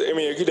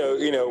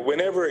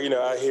 whenever,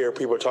 I hear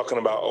people talking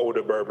about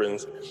older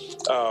bourbons,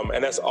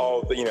 and that's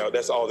all,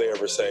 that's all they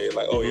ever say.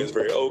 Like, it's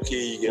very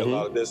oaky, you get a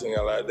lot of this and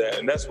a lot of that.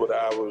 And that's what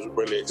I was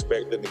really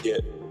expecting to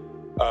get.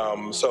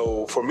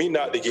 So for me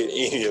not to get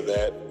any of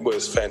that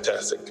was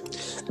fantastic.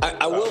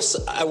 I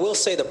will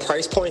say the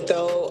price point,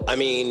 though. I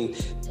mean,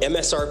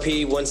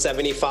 MSRP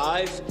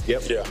 $175.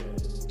 Yep. Yeah.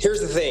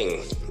 Here's the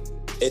thing.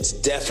 It's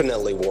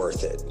definitely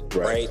worth it,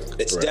 right?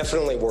 It's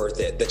definitely worth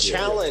it.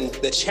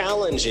 The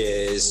challenge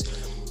is,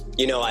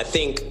 I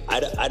think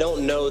I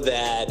don't know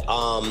that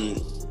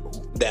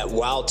that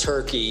Wild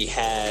Turkey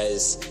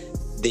has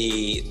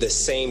the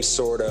same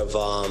sort of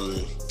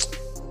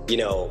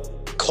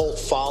cult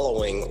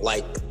following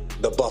like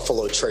the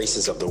Buffalo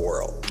Traces of the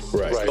world.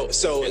 Right.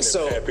 So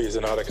Peppies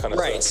and all that kind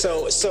of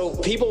stuff. So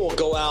people will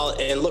go out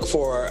and look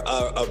for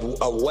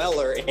a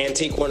Weller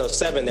Antique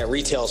 107 that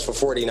retails for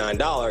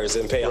 $49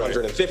 and pay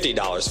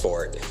 $150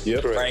 for it.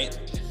 Yep. Right.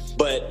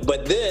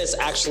 But this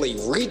actually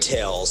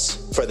retails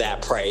for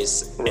that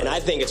price, and I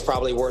think it's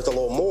probably worth a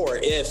little more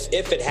if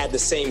it had the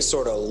same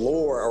sort of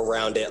lore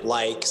around it,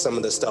 like some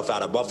of the stuff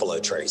out of Buffalo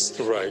Trace.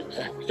 Right.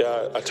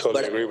 Yeah, I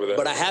totally agree with that.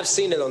 But I have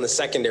seen it on the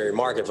secondary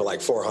market for like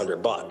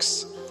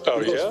 $400. Oh,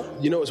 yeah?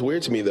 What's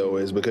weird to me, though,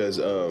 is because,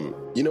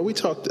 we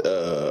talked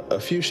a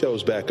few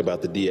shows back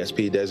about the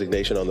DSP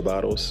designation on the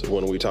bottles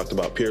when we talked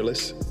about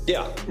Peerless.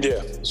 Yeah.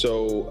 Yeah.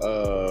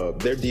 So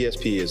their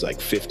DSP is like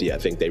 50. I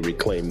think they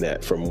reclaimed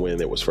that from when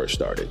it was first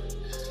started.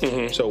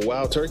 Mm-hmm. So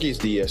Wild Turkey's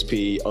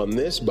DSP on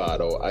this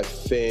bottle, I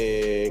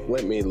think,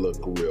 let me look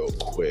real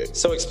quick.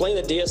 So explain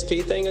the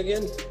DSP thing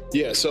again.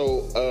 Yeah,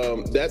 so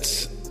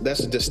that's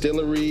a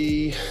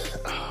distillery.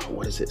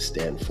 What does it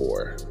stand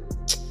for?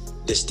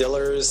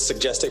 Distiller's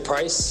suggested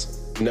price?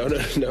 No,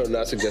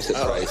 not suggested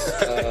price.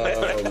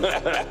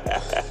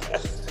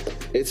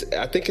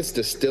 I think it's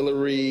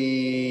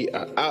distillery.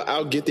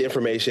 I'll get the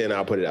information.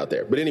 I'll put it out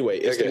there. But anyway,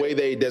 it's the way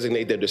they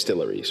designate their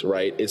distilleries,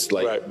 right? It's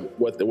like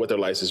what their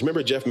license.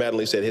 Remember, Jeff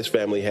Madley said his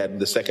family had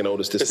the second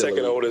oldest distillery. The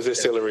second oldest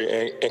distillery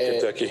in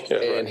Kentucky.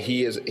 Yeah, and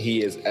he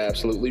is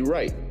absolutely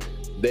right.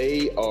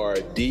 They are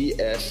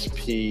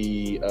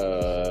DSP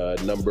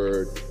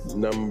number.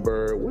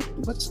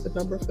 What's the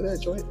number for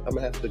that joint? I'm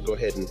gonna have to go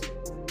ahead and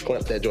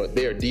clamp that joint.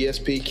 They are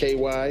DSP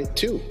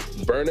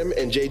KY2. Burnham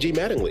and JG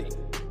Mattingly.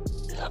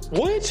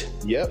 What?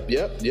 Yep.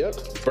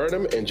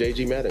 Burnham and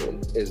JG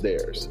Mattingly is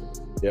theirs.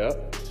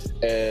 Yep.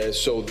 And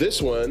so these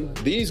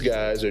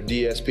guys are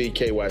DSP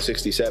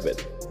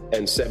KY67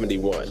 and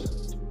 71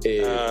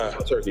 in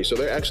Turkey. So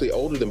they're actually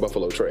older than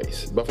Buffalo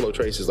Trace. Buffalo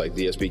Trace is like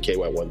DSP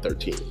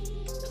KY113.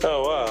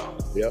 Oh, wow.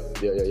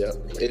 Yep.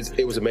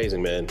 It was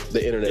amazing, man.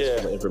 The internet's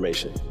full of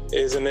information.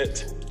 Isn't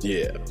it?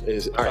 Yeah.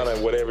 It's kind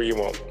of whatever you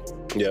want.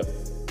 Yep.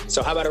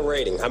 So how about a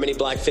rating? How many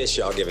black fish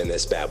y'all giving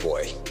this bad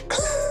boy?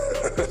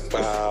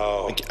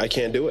 Wow. I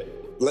can't do it.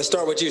 Let's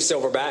start with you,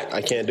 Silverback.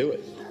 I can't do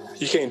it.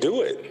 You can't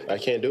do it? I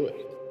can't do it.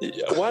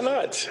 Why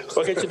not?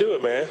 Why can't you do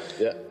it, man?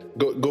 Yeah.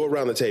 Go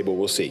around the table.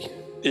 We'll see.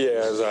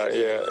 Yeah.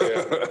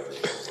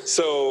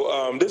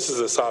 So this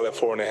is a solid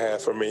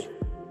 4.5 for me.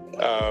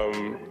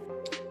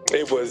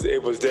 It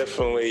was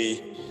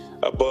definitely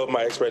above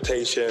my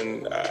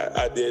expectation.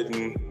 I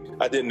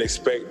didn't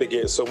expect to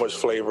get so much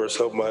flavor,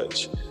 so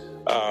much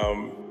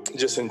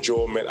just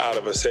enjoyment out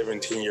of a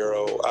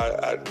 17-year-old.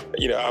 I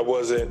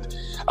was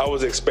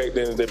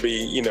expecting it to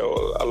be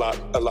a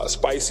lot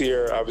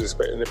spicier. I was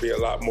expecting it to be a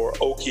lot more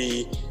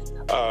oaky.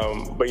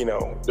 But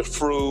the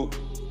fruit,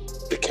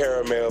 the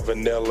caramel,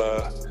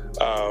 vanilla.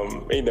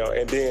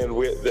 And then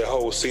with the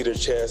whole cedar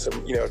chest,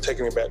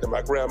 taking it back to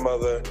my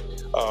grandmother,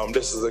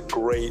 this is a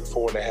great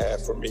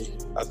 4.5 for me,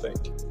 I think.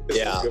 This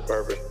is a good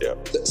bourbon,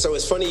 So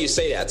it's funny you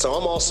say that. So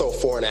I'm also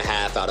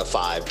 4.5 out of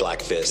 5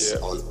 Blackfish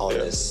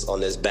on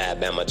this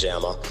bad Bama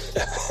Jamma.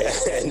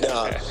 And,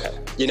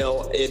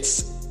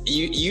 it's...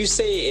 You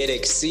say it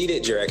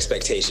exceeded your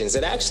expectations.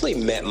 It actually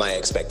met my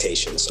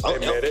expectations.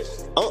 It met it?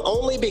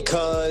 Only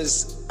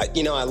because, I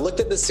looked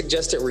at the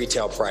suggested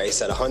retail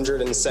price at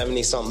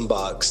 $170-something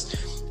bucks.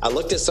 I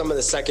looked at some of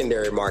the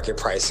secondary market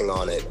pricing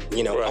on it,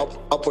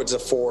 upwards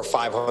of $400 or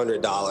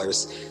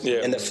 $500. Yeah.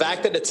 And the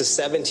fact that it's a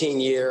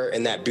 17-year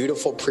and that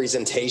beautiful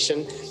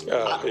presentation,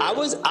 I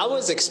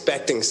was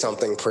expecting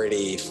something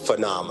pretty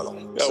phenomenal.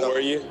 Were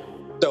you?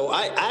 So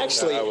I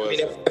actually,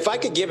 if I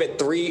could give it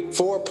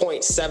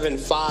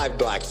 4.75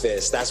 Black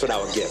Fist, that's what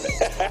I would give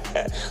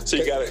it. So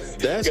you got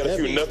a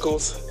few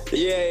knuckles.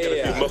 Yeah.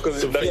 A few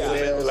knuckles, like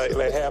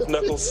half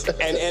knuckles.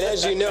 And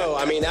as you know,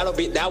 I mean,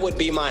 that would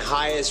be my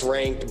highest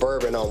ranked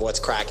bourbon on What's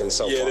Cracking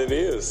so far. Yeah, that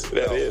is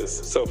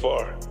so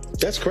far.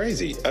 That's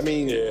crazy. I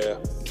mean,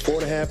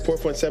 4.5,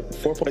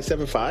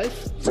 4.75?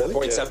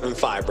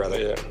 4.75,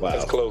 brother. Yeah, wow.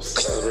 That's close.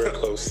 That's very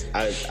close.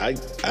 I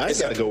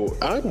gotta go.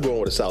 I'm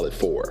going with a solid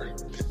 4.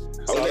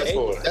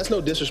 That's no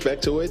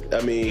disrespect to it.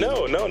 I mean,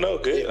 no,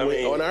 good. I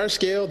mean, on our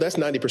scale, that's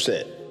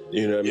 90%.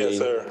 You know what I mean? Yes,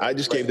 sir. I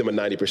just gave them a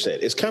 90%.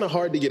 It's kind of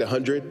hard to get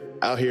 100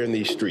 out here in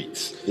these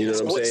streets. You know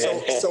what I'm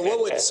saying? So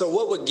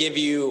what would give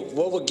you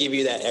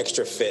that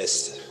extra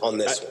fist on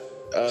this?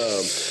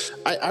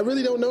 I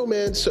really don't know,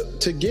 man. So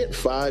to get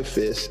 5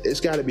 fists, it's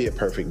got to be a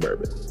perfect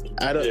bourbon.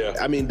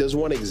 I mean, does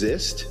one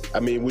exist? I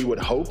mean, we would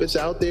hope it's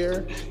out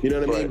there. You know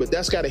what I mean? But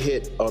that's got to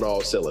hit on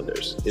all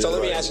cylinders. So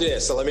let me ask you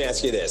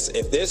this.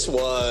 If this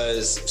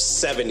was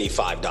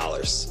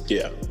 $75.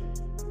 Yeah.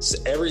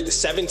 Every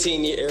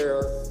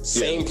 17-year,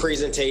 same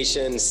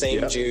presentation,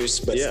 same juice,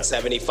 but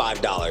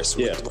 $75.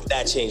 Would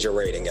that change your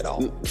rating at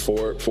all?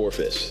 4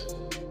 fists.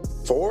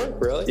 4?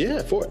 Really?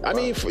 Yeah, 4. I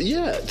mean,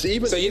 it's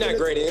even. So you're not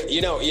grading.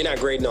 You're not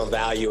grading on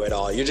value at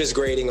all. You're just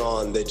grading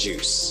on the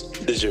juice.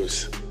 The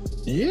juice.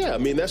 Yeah, I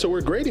mean, that's what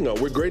we're grading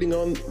on. We're grading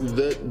on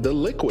the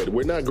liquid.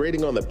 We're not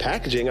grading on the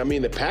packaging. I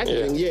mean, the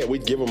packaging,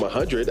 we'd give them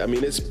 100. I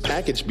mean, it's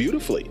packaged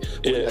beautifully.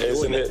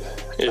 Isn't it?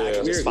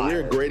 Yeah.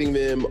 We're grading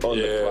them on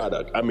the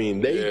product. I mean,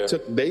 they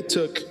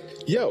took,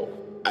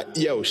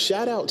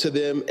 shout out to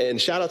them, and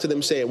shout out to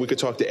them saying we could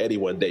talk to Eddie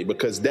one day,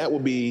 because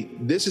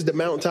this is the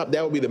mountaintop.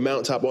 That would be the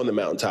mountaintop on the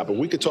mountaintop. And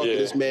we could talk to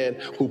this man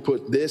who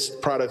put this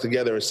product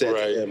together and said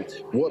to him,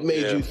 what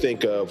made you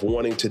think of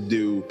wanting to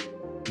do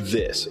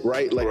this,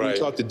 right? Like we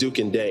talked to Duke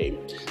and Dame.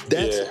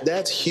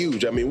 That's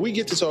huge. I mean, we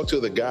get to talk to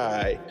the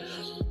guy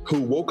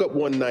who woke up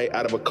one night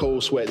out of a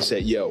cold sweat and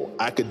said,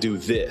 I could do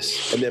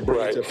this, and then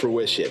bring it to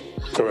fruition.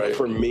 Right.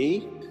 For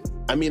me,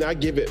 I mean, I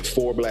give it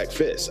 4 Black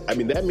Fists. I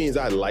mean, that means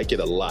I like it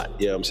a lot.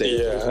 You know what I'm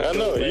saying? Yeah, I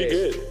know. You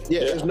good.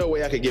 Yeah, there's no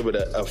way I could give it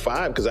a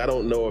 5, because I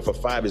don't know if a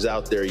 5 is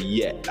out there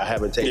yet. I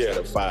haven't tasted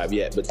a 5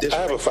 yet. But this,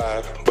 I have a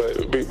 5, but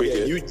we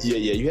good.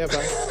 You have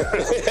 5?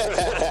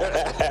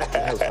 I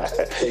have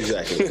 5.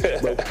 Exactly.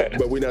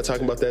 But we're not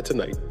talking about that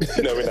tonight.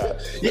 No, we're not.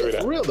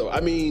 For real though. I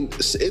mean,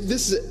 this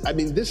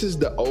is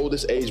the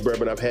oldest age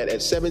bourbon I've had.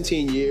 At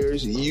 17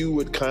 years, you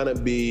would kind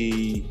of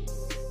be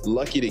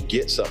lucky to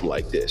get something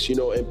like this,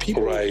 and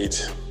people. Right.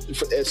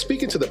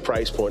 Speaking to the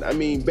price point, I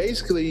mean,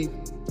 basically,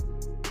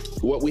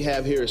 what we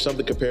have here is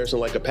something comparison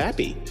like a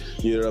Pappy.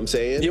 You know what I'm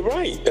saying? You're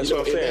right. That's what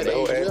I'm saying.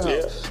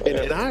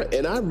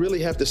 And I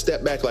really have to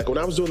step back. Like when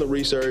I was doing the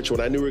research, when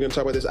I knew we were going to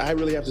talk about this, I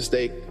really have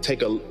to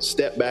take a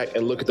step back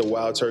and look at the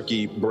Wild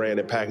Turkey brand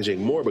and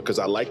packaging more, because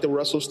I like the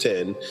Russell's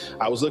 10.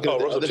 I was looking at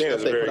the other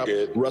stuff they put up.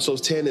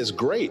 Russell's 10 is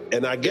great.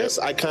 And I guess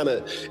I kind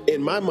of,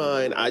 in my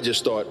mind, I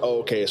just thought,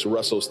 it's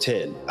Russell's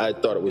 10. I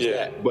thought it was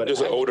that. But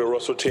it's an older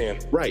Russell 10.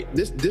 Right.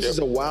 This is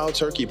a Wild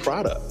Turkey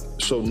product.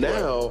 So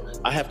now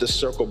I have to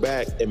circle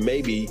back and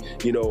maybe,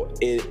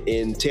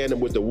 in tandem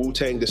with the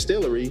Wu-Tang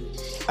distillery,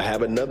 I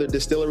have another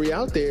distillery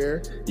out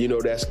there,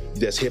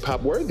 that's hip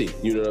hop worthy.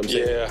 You know what I'm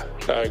saying? Yeah,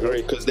 I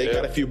agree. Because they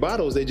got a few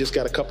bottles, they just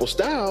got a couple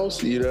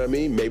styles. You know what I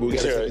mean? Maybe we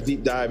got to take a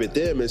deep dive at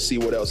them and see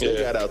what else they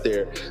got out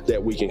there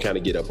that we can kind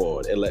of get up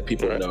on and let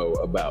people know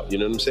about. You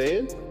know what I'm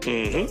saying?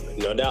 Mm-hmm.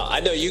 No doubt. I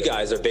know you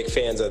guys are big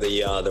fans of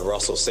the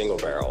Russell Single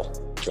Barrel.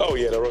 Oh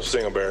yeah, the Russell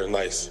Single Barrel is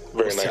nice,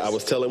 very nice. I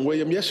was telling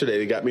William yesterday,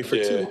 they got me for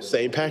 2,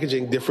 same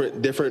packaging,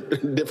 different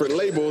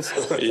labels.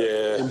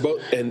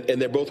 and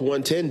they're both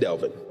 110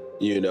 Delvin.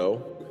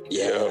 Amazing.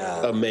 They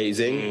are.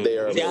 Amazing.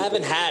 I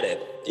haven't had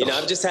it.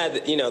 I've just had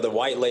the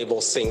white label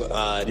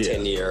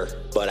 10-year,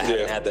 but I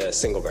haven't had the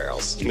single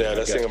barrels. Yeah,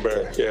 the single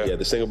barrel. Yeah,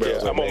 the single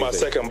barrels. I'm on my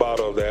second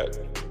bottle of that.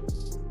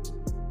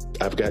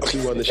 I've got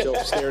 2 on the shelf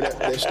staring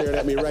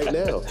at me right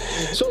now.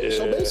 So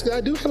basically,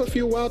 I do have a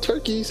few Wild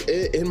Turkeys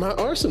in my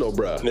arsenal,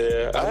 bro.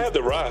 Yeah, I have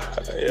the rye.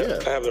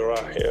 I have the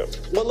rye. Yeah.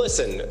 Well,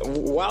 listen,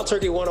 Wild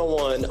Turkey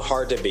 101,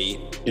 hard to beat.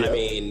 Yeah. I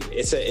mean,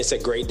 it's a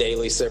great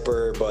daily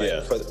sipper, but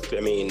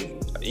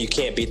you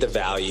can't beat the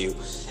value.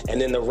 And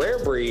then the rare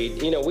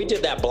breed, we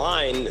did that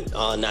blind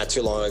not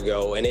too long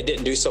ago, and it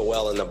didn't do so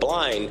well in the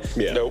blind.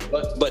 Yeah. Nope.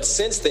 But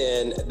since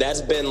then, that's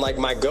been like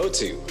my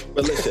go-to.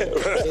 But listen,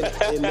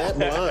 in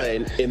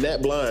that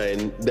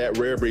blind, that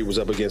rare breed was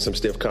up against some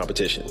stiff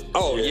competition.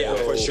 Oh yeah,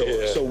 for sure.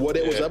 Yeah. So what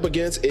it was up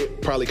against,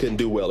 it probably couldn't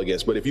do well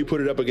against. But if you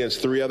put it up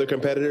against 3 other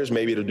competitors,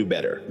 maybe it'll do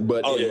better.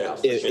 But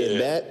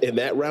in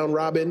that round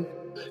robin,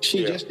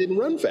 she just didn't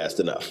run fast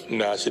enough.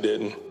 Nah, she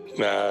didn't.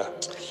 Nah.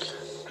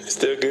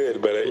 Still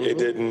good, but it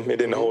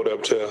didn't hold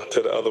up to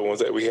the other ones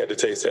that we had to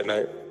taste that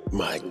night.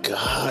 My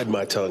God,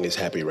 my tongue is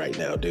happy right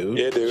now, dude.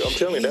 Yeah, dude. I'm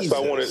telling you,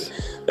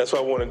 that's why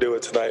I want to do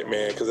it tonight,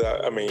 man. Because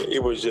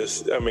it was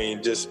just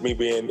me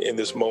being in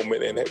this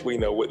moment, and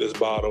with this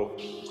bottle,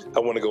 I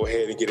want to go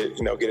ahead and get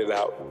it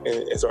out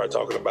and start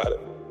talking about it.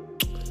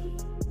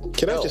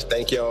 Can I just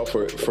thank y'all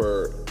for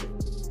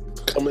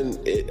coming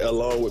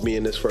along with me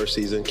in this first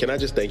season. Can I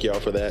just thank y'all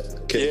for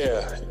that?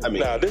 Yeah. I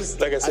mean, this,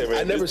 like I said, man,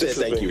 I never said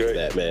thank you for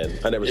that, man.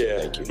 I never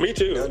said thank you. Me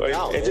too.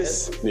 No, and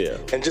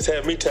just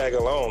have me tag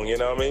along. You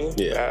know what I mean?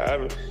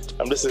 Yeah.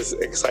 I'm just as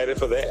excited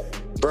for that.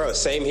 Bro,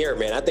 same here,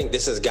 man. I think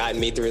this has gotten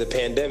me through the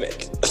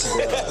pandemic.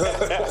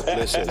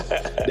 Listen,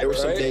 there were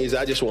some days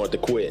I just wanted to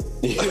quit.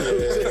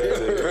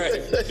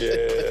 Right.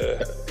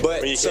 Yeah.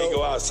 But you can't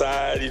go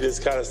outside. You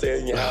just kind of stay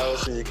in your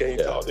house and you can't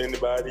talk to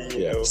anybody.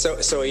 You know. So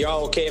are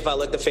y'all okay if I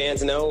let the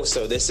fans know?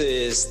 So this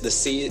is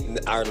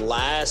our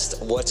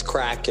last What's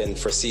Cracking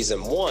for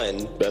season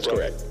 1. That's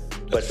correct.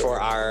 But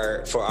for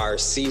our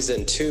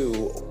season 2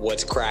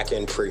 What's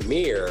Cracking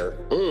premiere,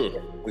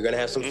 we're gonna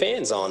have some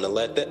fans on to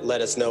let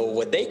us know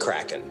what they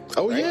cracking.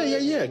 Oh right?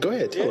 yeah. Go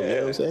ahead. Tell them, you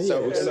know what I'm saying?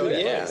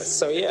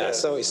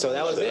 So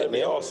that was That'd it,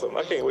 be man. awesome.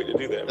 I can't wait to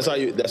do that.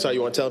 That's all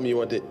you want to tell them. You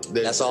want to.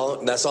 That's all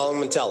I'm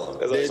gonna tell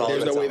them. There's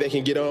no way they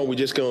can get on. We're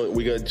just gonna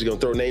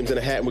throw names in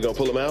a hat and we're gonna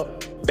pull them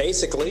out.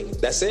 Basically,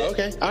 that's it.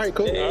 Okay. All right.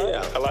 Cool.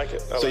 Yeah. I like it.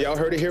 So y'all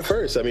heard it here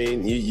first. I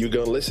mean, you're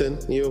gonna listen.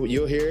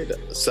 You'll hear it.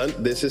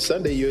 This is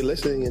Sunday. You're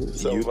listening, and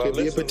so you could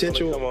be a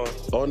potential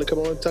on to come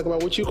on talk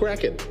about what you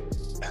cracking.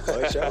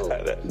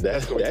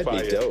 That'd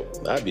be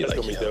dope. I'd be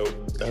like,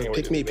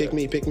 pick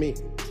me.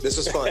 This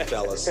was fun,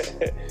 fellas.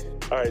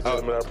 All right,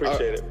 gentlemen, I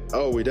appreciate it.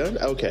 Oh, we done?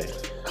 Okay.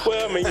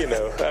 Well, I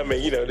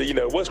mean,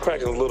 What's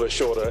Cracking is a little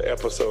shorter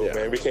episode,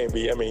 man. We can't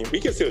be. I mean,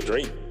 we can still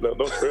drink. No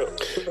trip.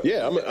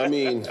 Yeah, I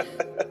mean,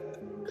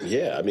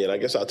 I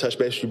guess I'll touch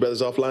base with you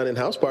brothers offline in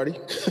house party.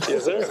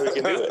 Yes, sir. We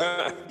can do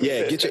it.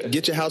 Yeah,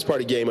 get your house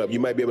party game up. You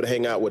might be able to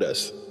hang out with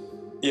us.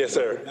 Yes,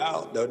 sir.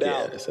 No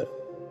doubt. Yeah,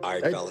 all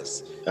right,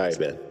 fellas. All right,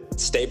 man.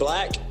 Stay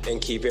black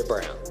and keep it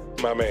brown.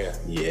 My man.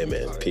 Yeah,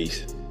 man.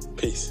 Peace.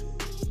 Peace.